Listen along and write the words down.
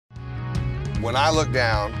when I look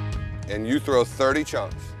down and you throw 30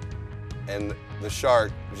 chunks and the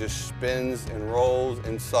shark just spins and rolls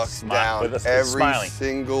and sucks down every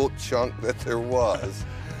single chunk that there was.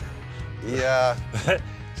 Yeah.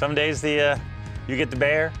 Some days you get the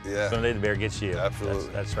bear, yeah. Some days the bear gets you. Absolutely.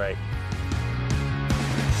 That's right.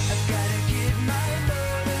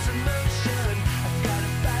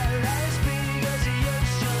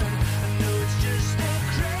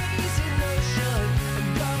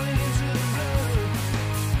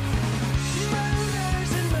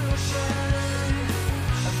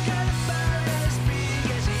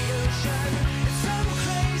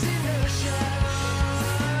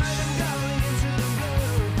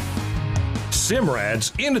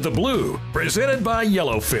 Simrad's Into the Blue, presented by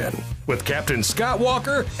Yellowfin, with Captain Scott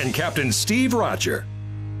Walker and Captain Steve Roger.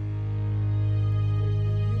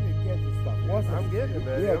 I'm getting it,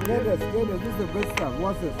 man. Yeah, get this. This is some good stuff.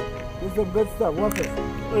 What's this? This is some good stuff. What's this?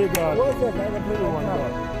 There you go. What's this? I can play one more.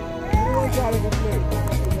 Anyone got it to play?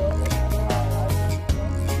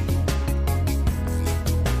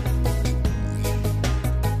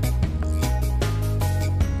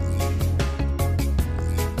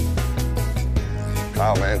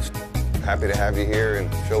 Kyle, man, happy to have you here and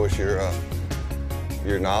show us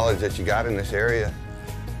your knowledge that you got in this area.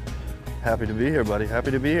 Happy to be here, buddy. Happy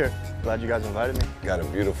to be here. Glad you guys invited me. Got a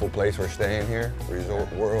beautiful place we're staying here,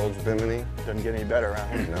 Resort Worlds, Bimini. Doesn't get any better around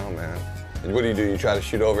here. No, man. And what do? You try to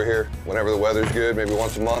shoot over here whenever the weather's good, maybe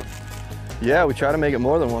once a month? Yeah, we try to make it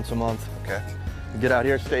more than once a month. Okay. Get out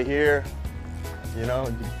here, stay here, you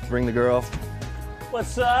know, bring the girl.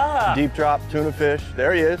 What's up? Deep drop tuna fish.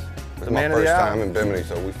 There he is. It's my first time in Bimini,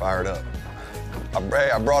 so we fired up.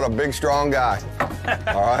 I brought a big, strong guy.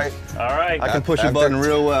 All right? All right. I can push a button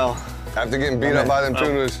real well. After getting beat up by them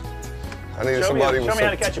tunas, I needed somebody with Show me how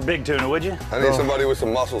to catch a big tuna, would you? I need somebody with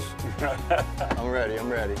some muscles. I'm ready, I'm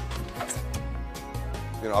ready.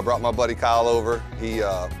 You know, I brought my buddy Kyle over. He's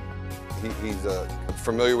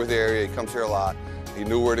familiar with the area. He comes here a lot. He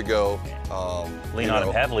knew where to go. Lean on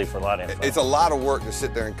him heavily for a lot of info. It's a lot of work to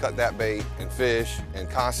sit there and cut that bait and fish and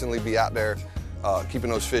constantly be out there keeping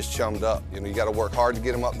those fish chummed up. You know, you got to work hard to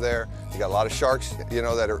get them up there. You got a lot of sharks, you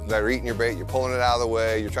know, that are eating your bait. You're pulling it out of the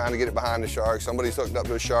way. You're trying to get it behind the shark. Somebody's hooked up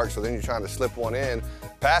to a shark, so then you're trying to slip one in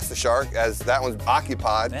past the shark as that one's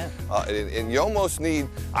occupied. And you almost need,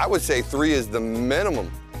 I would say 3 is the minimum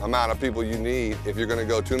amount of people you need if you're going to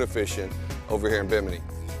go tuna fishing over here in Bimini.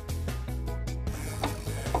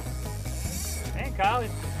 Kyle,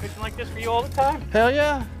 fishing like this for you all the time? Hell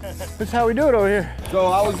yeah. That's how we do it over here. So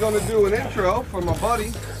I was going to do an intro for my buddy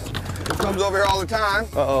who comes over here all the time.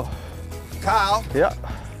 Uh-oh. Kyle. Yeah.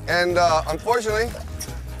 And unfortunately,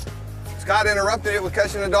 Scott interrupted it with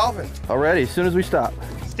catching a dolphin. Already, as soon as we stop.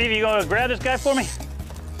 Stevie, you gonna grab this guy for me?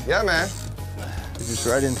 Yeah, man. You're just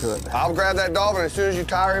right into it. I'll grab that dolphin as soon as you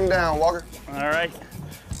tire him down, Walker. All right.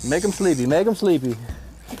 Make him sleepy, make him sleepy.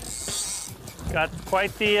 Got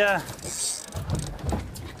quite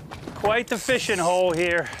the fishing hole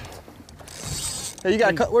here. Hey, you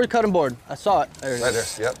got where's the cutting board? I saw it. There it is. Right there,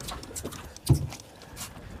 yep.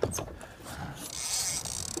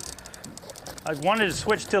 I wanted to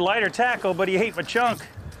switch to lighter tackle, but he ate my chunk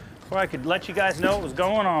before I could let you guys know what was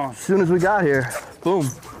going on. As soon as we got here, boom.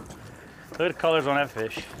 Look at the colors on that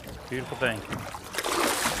fish. Beautiful thing.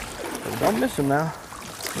 Don't miss him now.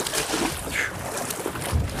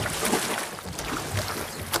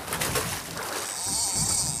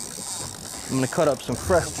 I'm gonna cut up some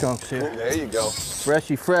fresh chunks here. There you go.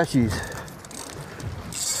 Freshy freshies.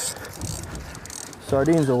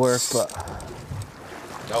 Sardines will work, but.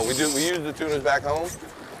 No, we use the tunas back home.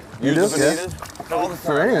 You Use do? the bonitas. All the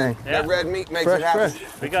For time. anything. That red meat makes Fresh, it happen.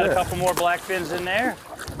 fresh. We got a couple more black fins in there.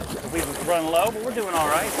 We've run low, but we're doing all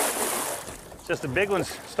right. It's just the big one's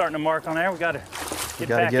starting to mark on there. We gotta get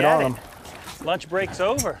back at on it. them. Lunch break's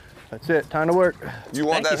over. That's it, time to work. You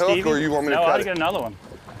want Thank that you, hook Stevie. or you want me to No, cut I'll it? get another one.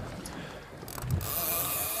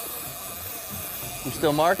 You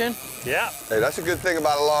still marking? Yeah. Hey, that's a good thing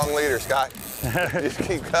about a long leader, Scott. Just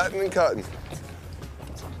keep cutting and cutting.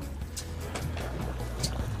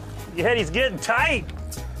 Your head, he's getting tight.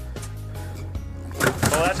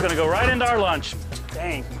 Oh, that's gonna go right into our lunch.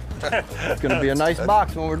 Dang. It's gonna be a nice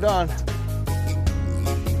box when we're done.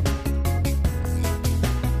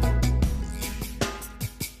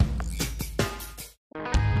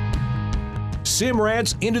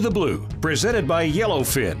 Simrad's Into the Blue, presented by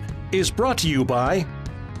Yellowfin, is brought to you by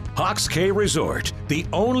Hawks Cay Resort, the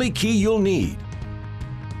only key you'll need.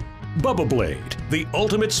 Bubba Blade, the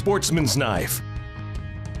ultimate sportsman's knife.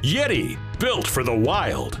 Yeti, built for the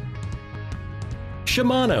wild.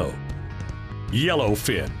 Shimano.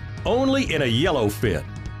 Yellowfin, only in a Yellowfin.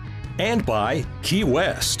 And by Key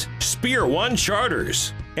West, Spear One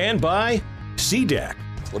Charters. And by Sea Deck.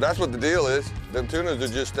 Well, that's what the deal is. Them tunas are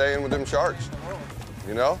just staying with them sharks,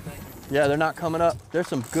 you know? Yeah, they're not coming up. There's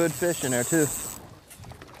some good fish in there too.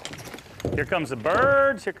 Here comes the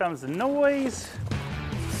birds, here comes the noise.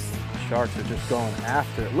 Sharks are just going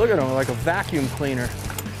after it. Look at them, like a vacuum cleaner.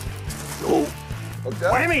 Oh,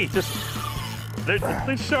 okay. Jimmy,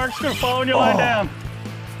 the shark's gonna follow you line down.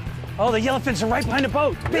 Oh, the yellowfins are right behind the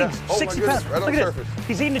boat. Big, Yeah. Oh, 60 my goodness, pounds. right on Look the at surface. it.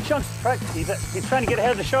 He's eating the chunks. Right. He's trying to get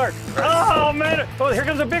ahead of the shark. Oh, man. Oh, here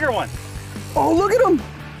comes a bigger one. Oh, look at him!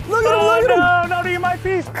 Look at him! Oh, Look at him! no, no, to my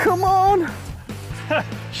piece. Come on!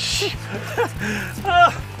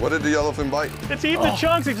 What did the yellowfin bite? It's eating the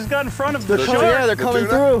chunks. He just got in front of the They're shark. coming, yeah, they're The coming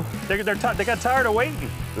tuna? through. They got tired of waiting.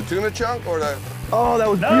 The tuna chunk or the? Oh, that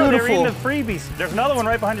was No, beautiful. they were eating the freebies. There's another one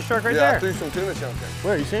right behind the shark right Yeah, I there. threw some tuna chunk in.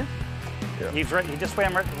 Where, you see him? He's right. He just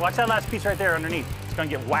swam right. Watch that last piece right there underneath. It's gonna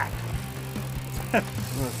get whacked. I'm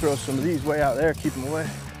gonna throw some of these way out there, keep them away.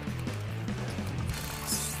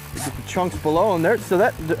 Get the chunks below them there. So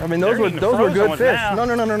that, I mean, those They're were eating the those were frozen good ones fish. now.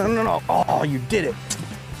 No. Oh, you did it.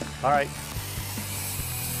 All right.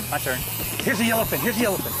 My turn. Here's a yellowfin. Here's a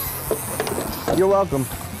yellowfin. You're welcome.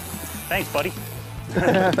 Thanks, buddy.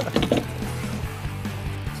 That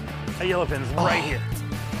yellowfin's right here.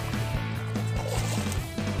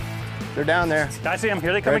 They're down there. I see them.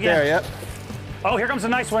 Here they come Right again. there, yep. Oh, here comes a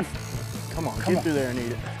nice one. Come on, Come get on. through there and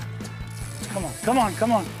eat it. Come on, come on,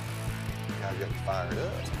 come on. Guys getting fired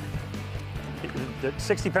up. The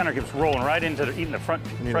 60 pounder keeps rolling right into eating the front I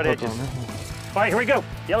need a front hook edges. on this one. All right, here we go.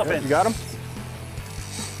 Yellowfin. You got him?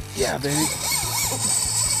 Yeah, baby.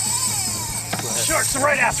 Shark's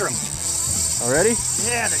right after him. Already?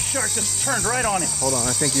 Yeah, the shark just turned right on him. Hold on,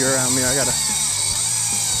 I think you're around me. I gotta.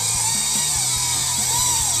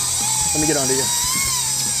 Let me get onto you.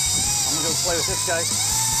 I'm gonna go play with this guy.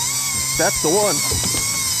 That's the one.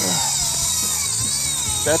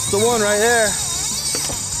 That's the one right there.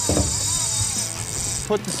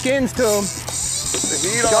 Put the skins to him. The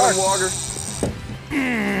heat on him, Walker.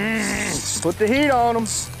 Put the heat on them.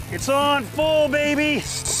 It's on full, baby.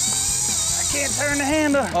 I can't turn the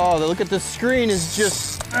handle. Oh, look at the screen is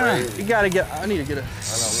just. You gotta get. I need to get a. I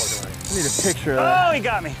know, I'm looking at it. I need a picture of that. Oh, he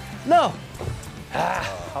got me. No.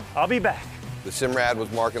 I'll be back. The Simrad was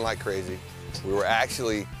marking like crazy. We were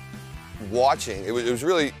actually watching. It was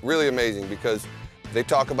really, really amazing because they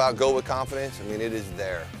talk about go with confidence. I mean, it is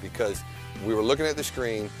there because we were looking at the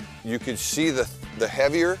screen. You could see the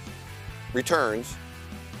heavier returns,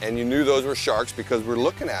 and you knew those were sharks because we're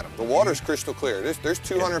looking at them. The water's crystal clear. There's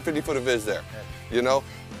 250 foot of viz there, you know,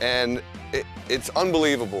 and it's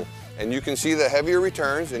unbelievable. And you can see the heavier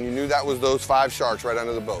returns, and you knew that was those 5 sharks right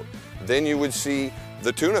under the boat. Then you would see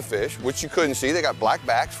the tuna fish, which you couldn't see. They got black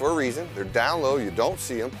backs for a reason. They're down low, you don't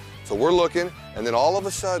see them. So we're looking, and then all of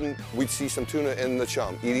a sudden, we'd see some tuna in the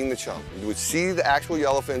chum, eating the chum. You would see the actual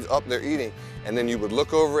yellowfins up there eating, and then you would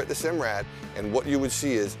look over at the Simrad, and what you would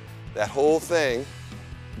see is that whole thing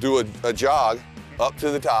do a jog up to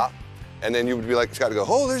the top, and then you would be like, Scott, to go,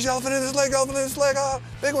 oh, there's yellowfin in this leg, yellowfin in this leg, oh,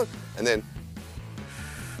 big one. And then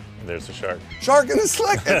There's the shark. shark in the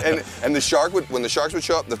slick. And the shark would, when the sharks would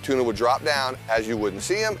show up, the tuna would drop down as you wouldn't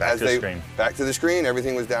see them. Back to the screen. Back to the screen,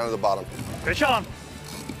 everything was down to the bottom. Fish on.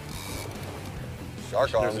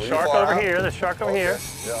 Shark on. There's a Were you shark far over out? here. There's a shark over Okay. here.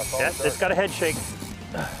 Yeah, I saw Yeah, the shark. it's got a head shake.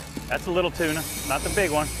 That's a little tuna, not the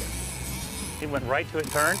big one. He went right to it,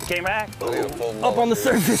 turned, came back. I need a full Up on the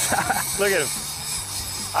mullet, dude. surface. Look at him.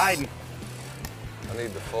 Hiding. I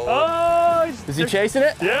need the full, Oh, Is he chasing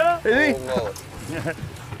it? Yeah. Is full he? mullet.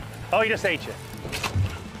 Oh, he just ate you.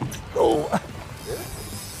 Oh.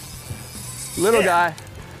 Little Yeah. guy.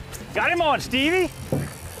 Got him on, Stevie.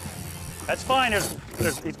 That's fine.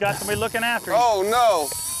 He's got somebody looking after him. Oh no,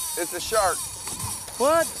 it's a shark.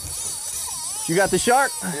 What? You got the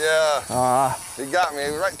shark? Yeah, he got me.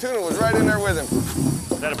 Right, tuna was right in there with him.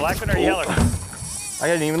 Is that a black one or a yellow? I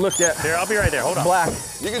hadn't even looked yet. Here, I'll be right there. Hold on. Black.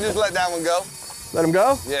 You can just let that one go. Let him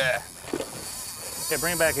go? Yeah. Okay,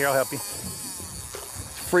 bring him back here. I'll help you.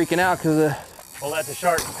 Freaking out because of. We'll let the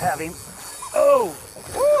shark have him. Oh!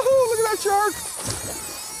 Woohoo, look at that shark.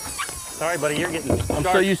 Sorry, buddy. You're getting I'm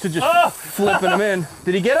shark. so used to just Oh! flipping him in.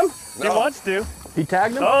 Did he get him? He wants to. He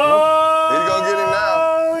tagged him? Oh! He's gonna get him now.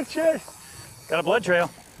 Oh, shit. Got a blood trail.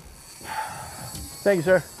 Thank you,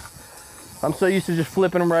 sir. I'm so used to just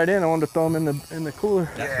flipping him right in. I wanted to throw him in the cooler.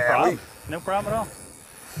 That's Yeah, no problem. No problem at all.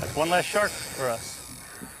 That's one less shark for us.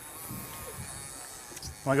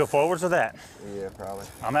 Want to go forwards with that? Yeah, probably.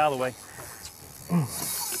 I'm out of the way.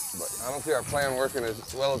 But I don't see our plan working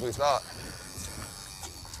as well as we thought.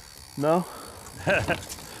 No?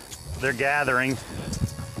 They're gathering.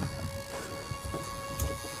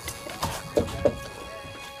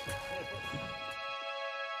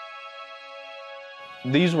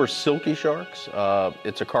 These were silky sharks.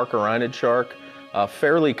 It's a carcharinid shark,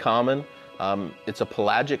 fairly common. It's a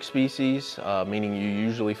pelagic species, meaning you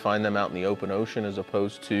usually find them out in the open ocean as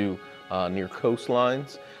opposed to near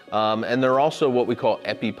coastlines. And they're also what we call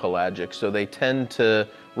epipelagic, so they tend to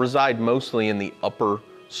reside mostly in the upper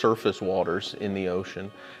surface waters in the ocean.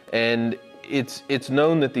 And it's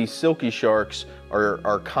known that these silky sharks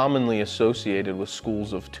are commonly associated with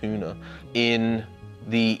schools of tuna. In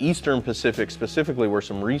the Eastern Pacific, specifically where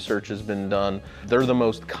some research has been done, they're the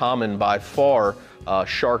most common by far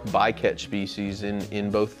shark bycatch species in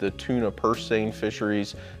both the tuna purse seine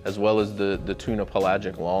fisheries as well as the tuna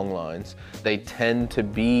pelagic longlines. They tend to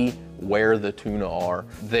be where the tuna are.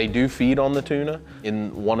 They do feed on the tuna.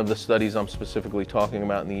 In one of the studies I'm specifically talking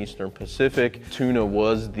about in the Eastern Pacific, tuna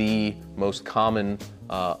was the most common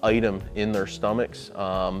item in their stomachs.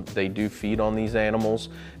 They do feed on these animals,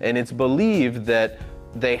 and it's believed that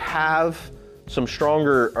they have some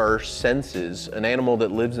stronger senses. An animal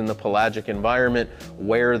that lives in the pelagic environment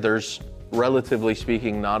where there's, relatively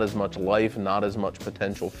speaking, not as much life, not as much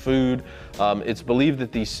potential food. It's believed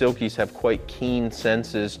that these silkies have quite keen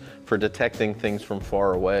senses for detecting things from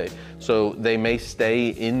far away. So they may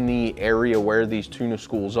stay in the area where these tuna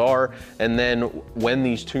schools are, and then when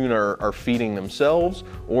these tuna are feeding themselves,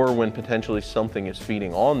 or when potentially something is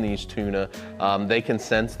feeding on these tuna, they can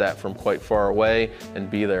sense that from quite far away and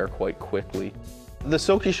be there quite quickly. The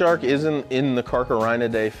silky shark isn't in the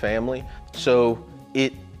Carcharinidae family, so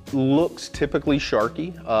it looks typically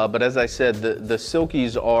sharky, but as I said, the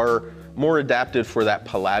silkies are more adapted for that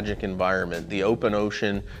pelagic environment, the open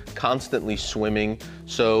ocean, constantly swimming,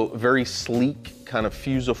 so very sleek, kind of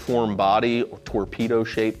fusiform body, torpedo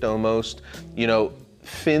shaped almost, you know,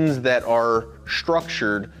 fins that are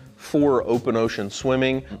structured for open ocean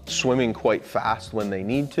swimming quite fast when they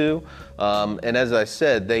need to. And as I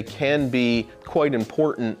said, they can be quite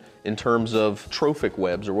important in terms of trophic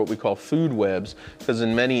webs, or what we call food webs, because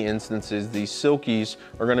in many instances, these silkies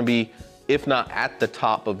are gonna be, if not at the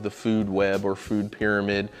top of the food web or food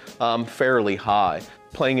pyramid, fairly high,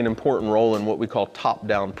 playing an important role in what we call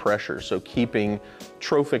top-down pressure, so keeping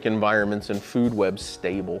trophic environments and food webs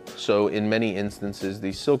stable. So in many instances,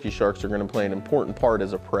 these silky sharks are gonna play an important part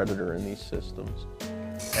as a predator in these systems.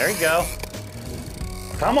 There you go.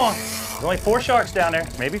 Come on. There's only 4 sharks down there,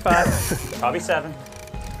 maybe 5, probably 7.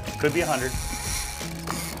 Could be 100.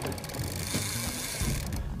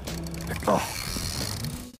 Oh.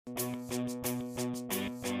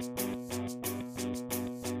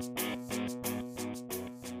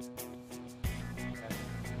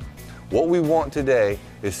 What we want today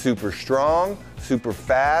is super strong, super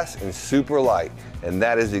fast, and super light. And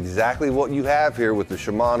that is exactly what you have here with the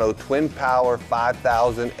Shimano Twin Power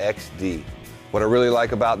 5000 XD. What I really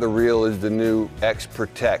like about the reel is the new X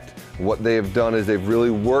Protect. What they have done is they've really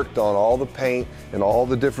worked on all the paint and all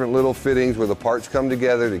the different little fittings where the parts come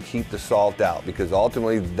together to keep the salt out, because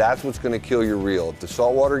ultimately that's what's going to kill your reel. If the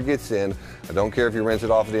salt water gets in, I don't care if you rinse it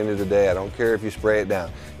off at the end of the day, I don't care if you spray it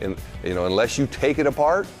down, and you know, unless you take it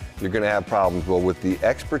apart, you're going to have problems. Well, with the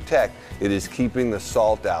X Protect, it is keeping the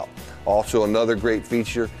salt out. Also, another great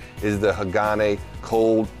feature is the Hagane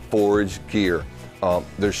cold forage gear.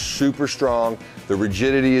 They're super strong. The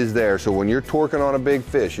rigidity is there. So when you're torquing on a big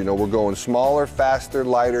fish, you know, we're going smaller, faster,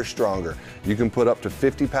 lighter, stronger. You can put up to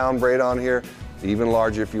 50-pound braid on here, even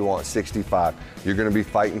larger if you want, 65. You're gonna be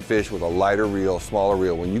fighting fish with a lighter reel, smaller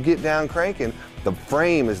reel. When you get down cranking, the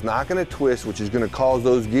frame is not gonna twist, which is gonna cause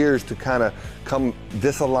those gears to kind of come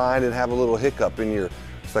disaligned and have a little hiccup in your,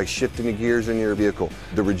 it's like shifting the gears in your vehicle.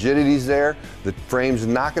 The rigidity's there, the frame's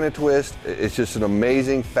not gonna twist. It's just an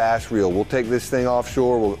amazing fast reel. We'll take this thing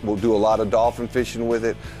offshore, we'll do a lot of dolphin fishing with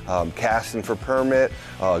it, casting for permit,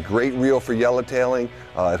 great reel for yellowtailing.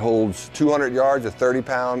 It holds 200 yards, a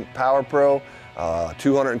 30-pound Power Pro,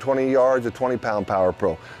 220 yards, a 20-pound Power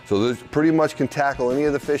Pro. So this pretty much can tackle any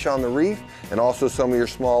of the fish on the reef and also some of your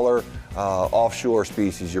smaller offshore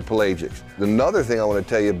species, your pelagics. Another thing I want to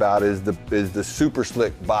tell you about is the Super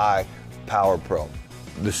Slick by Power Pro.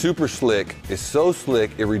 The Super Slick is so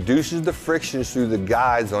slick, it reduces the frictions through the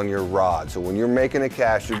guides on your rod. So when you're making a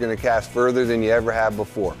cast, you're going to cast further than you ever have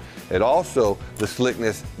before. It also, the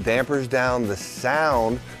slickness dampers down the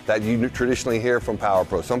sound that you traditionally hear from Power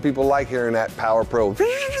Pro. Some people like hearing that Power Pro,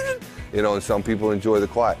 you know, and some people enjoy the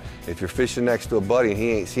quiet. If you're fishing next to a buddy and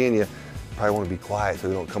he ain't seeing you, probably want to be quiet so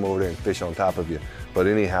they don't come over there and fish on top of you. But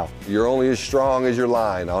anyhow, you're only as strong as your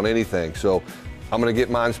line on anything. So I'm going to get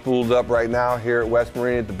mine spooled up right now here at West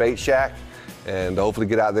Marine at the bait shack and hopefully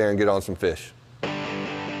get out there and get on some fish.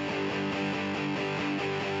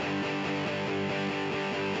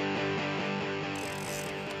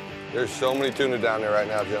 There's so many tuna down there right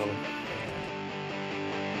now, gentlemen.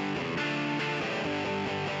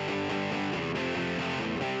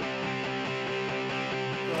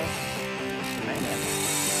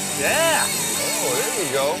 Yeah. Oh, there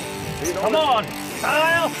you go. Come on,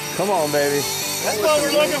 Kyle. Come on, baby. That's what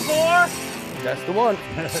we're looking for. That's the one.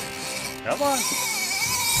 Come on.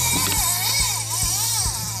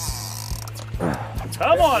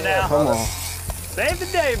 Come on now. Come on. Save the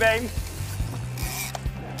day, baby.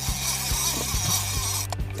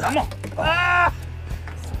 Come on. Ah!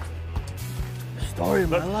 Story of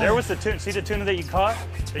my Look, life. there was the tuna. See the tuna that you caught?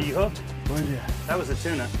 That you hooked? Where's he? That was the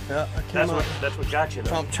tuna. Yeah, I came up. That's what got you,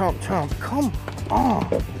 though. Chomp, chomp, chomp. Come on.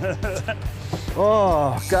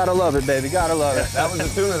 Oh, gotta love it, baby. Gotta love it. That was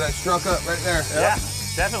the tuna that struck up right there. Yeah,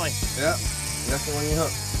 definitely. Yep. That's the one you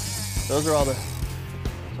hooked. Those are all the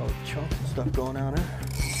chunks and stuff going out there.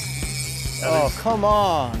 Oh, come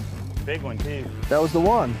on. Big one, too. That was the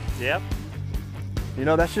one. Yep. You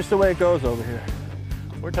know, that's just the way it goes over here.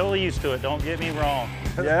 We're totally used to it. Don't get me wrong.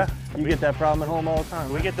 Yeah? You get that problem at home all the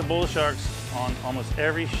time. We get the bull sharks on almost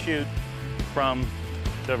every shoot from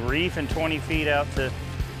the reef and 20 feet out to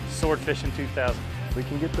swordfish in 2000. If we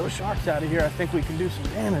can get those sharks out of here, I think we can do some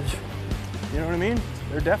damage. You know what I mean?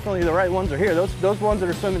 They're definitely the right ones are here. Those ones that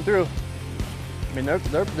are swimming through, I mean,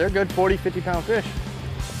 they're good 40, 50 pound fish.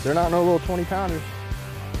 They're not no little 20 pounders.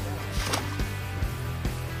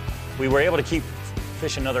 We were able to keep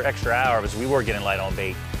fishing another extra hour because we were getting light on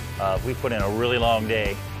bait. We put in a really long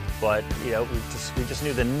day, but you know, we just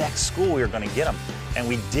knew the next school we were going to get them, and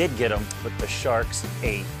we did get them. But the sharks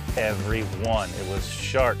ate every one. It was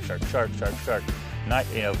shark. Not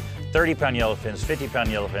 30-pound yellowfins, 50-pound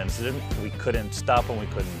yellowfins. We couldn't stop them. We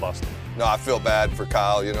couldn't bust them. No, I feel bad for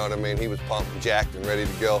Kyle. You know what I mean? He was pumped, jacked, and ready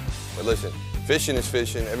to go. But listen, fishing is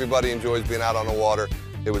fishing. Everybody enjoys being out on the water.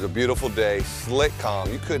 It was a beautiful day, slick,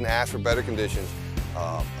 calm. You couldn't ask for better conditions.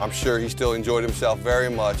 I'm sure he still enjoyed himself very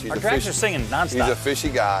much. Our drags are singing nonstop. He's a fishy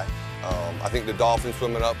guy. I think the dolphin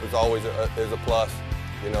swimming up is always is a plus.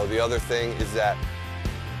 You know, the other thing is that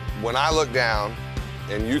when I look down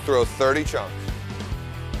and you throw 30 chunks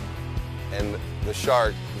and the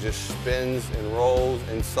shark just spins and rolls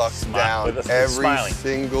and sucks down every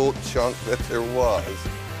single chunk that there was.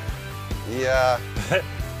 Yeah.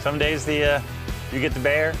 Some days you get the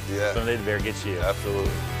bear, yeah. Some days the bear gets you.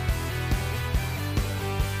 Absolutely.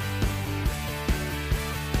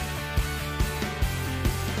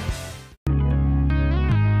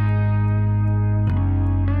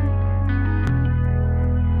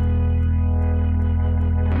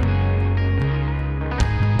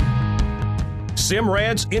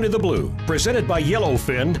 Simrad's Into the Blue, presented by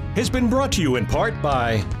Yellowfin, has been brought to you in part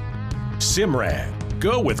by Simrad,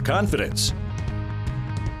 go with confidence.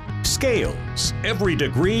 Scales, every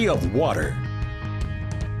degree of water.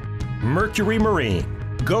 Mercury Marine,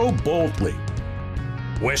 go boldly.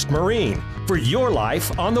 West Marine, for your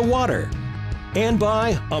life on the water. And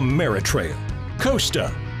by Ameritrail,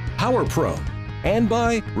 Costa, Power Pro, and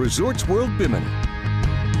by Resorts World Bimini.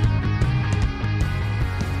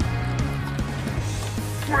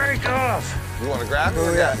 Break off! You want to grab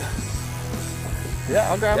him? Yeah,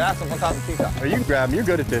 I'll grab him. Yeah, some on top of the teacup. Oh, you can grab him. You're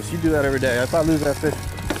good at this. You do that every day. If I lose that fish,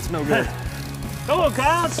 it's no good. Come on,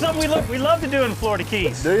 Kyle. It's something we love to do in Florida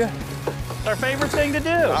Keys. Do you? It's our favorite thing to do.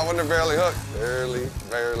 Not when they're barely hooked. Barely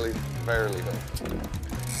hooked.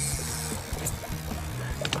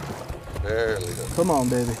 Barely hooked. Come on,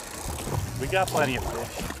 baby. We got plenty of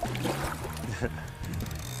fish.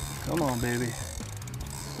 Come on, baby.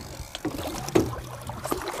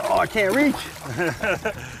 Oh, I can't reach.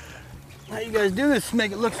 How you guys do this to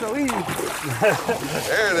make it look so easy? There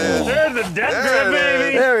it is. There's the death grip,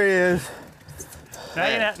 baby. There he is.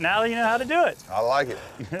 Now you know how to do it. I like it.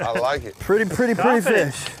 I like it. Pretty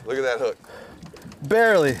fish. Look at that hook.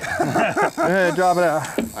 Barely. Drop it out.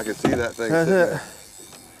 I can see that thing. That's it. There.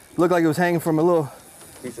 Looked like it was hanging from a little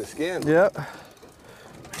Piece of skin. Yep.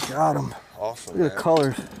 Got him. Awesome, Look at the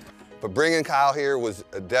colors. But bringing Kyle here was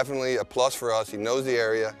definitely a plus for us. He knows the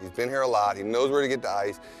area. He's been here a lot. He knows where to get the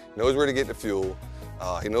ice. He knows where to get the fuel.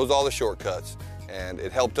 He knows all the shortcuts. And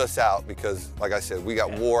it helped us out because, like I said, we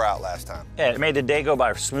got wore out last time. Yeah, it made the day go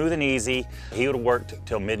by smooth and easy. He would have worked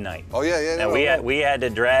till midnight. Oh, yeah, yeah. And we had to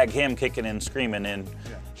drag him kicking and screaming, and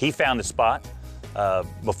he found the spot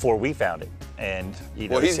before we found it. And you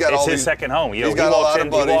know, it's his second home. You know,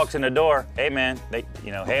 he walks in the door. Hey man,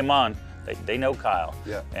 hey Mon, they know Kyle.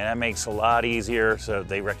 Yeah. And that makes it a lot easier, so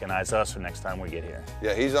they recognize us for next time we get here.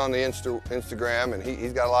 Yeah, he's on the Instagram, and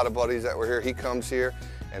he's got a lot of buddies that were here. He comes here,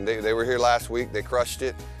 and they were here last week. They crushed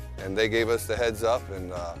it, and they gave us the heads up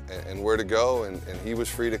and where to go, and he was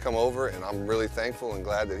free to come over, and I'm really thankful and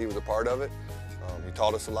glad that he was a part of it. He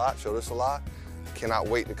taught us a lot, showed us a lot. Cannot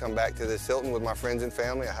wait to come back to this Hilton with my friends and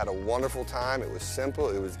family. I had a wonderful time. It was simple,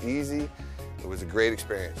 it was easy, it was a great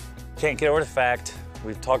experience. Can't get over the fact,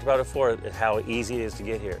 we've talked about it before, how easy it is to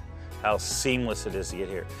get here, how seamless it is to get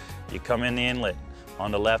here. You come in the inlet,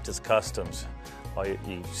 on the left is Customs.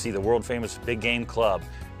 You see the world famous Big Game Club.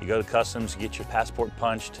 You go to Customs, you get your passport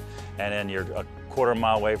punched, and then you're a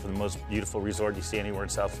quarter-mile away from the most beautiful resort you see anywhere in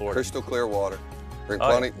South Florida. Crystal clear water. Bring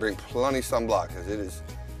plenty sunblock, because it is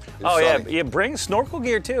sunny. Yeah, bring snorkel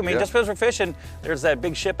gear too. I mean, just because we're fishing, there's that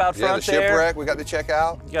big ship out front there. Yeah, the shipwreck we got to check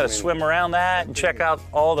out. You got to swim around that and check out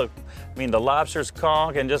all the, the lobsters,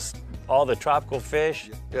 conch, and just all the tropical fish.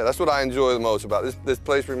 Yeah, that's what I enjoy the most about this. This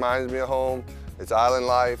place reminds me of home. It's island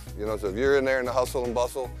life, so if you're in there in the hustle and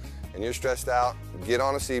bustle and you're stressed out, get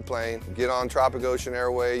on a seaplane, get on Tropic Ocean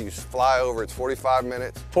Airway, you fly over, it's 45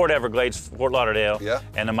 minutes. Port Everglades, Fort Lauderdale, yeah,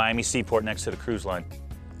 and the Miami Seaport next to the cruise line.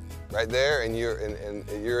 Right there, and you're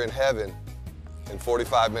in heaven in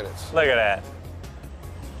 45 minutes. Look at that.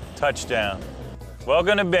 Touchdown.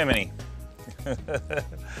 Welcome to Bimini.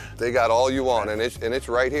 They got all you want, and it's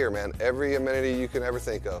right here, man. Every amenity you can ever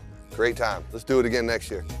think of. Great time. Let's do it again next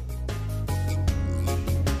year.